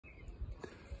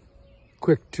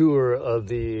Quick tour of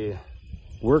the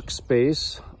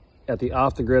Workspace at the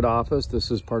off-the-grid office.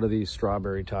 This is part of the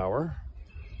strawberry tower.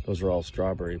 Those are all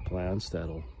strawberry plants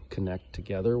that'll connect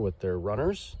together with their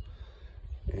runners.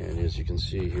 And as you can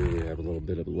see here, we have a little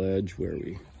bit of a ledge where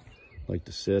we like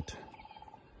to sit.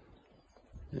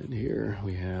 And here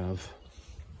we have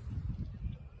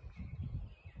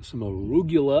some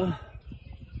arugula,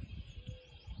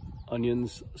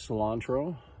 onions,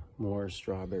 cilantro, more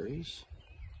strawberries.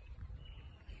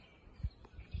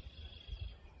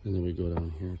 And then we go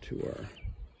down here to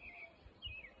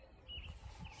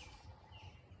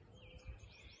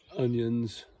our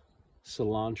onions,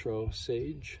 cilantro,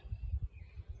 sage.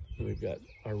 And we've got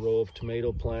our row of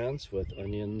tomato plants with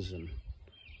onions and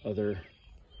other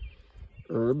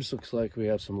herbs. Looks like we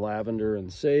have some lavender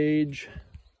and sage.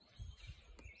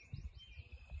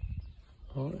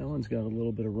 Oh, that one's got a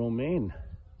little bit of romaine.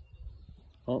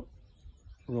 Oh,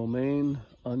 romaine,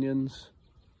 onions,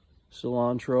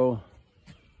 cilantro,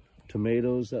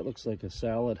 tomatoes. That looks like a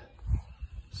salad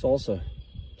salsa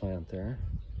plant there,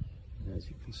 as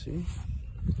you can see.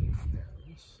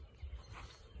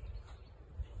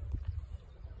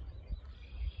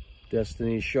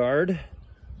 Destiny Shard,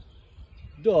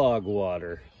 dog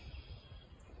water.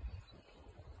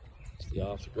 It's the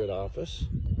off-the-grid office.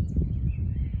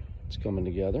 It's coming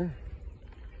together.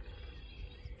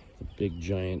 A big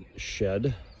giant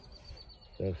shed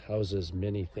that houses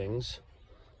many things.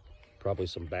 Probably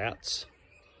some bats.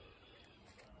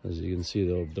 As you can see,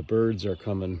 though, the birds are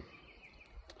coming,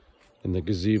 and the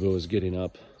gazebo is getting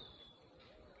up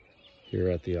here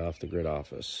at the off-the-grid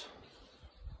office.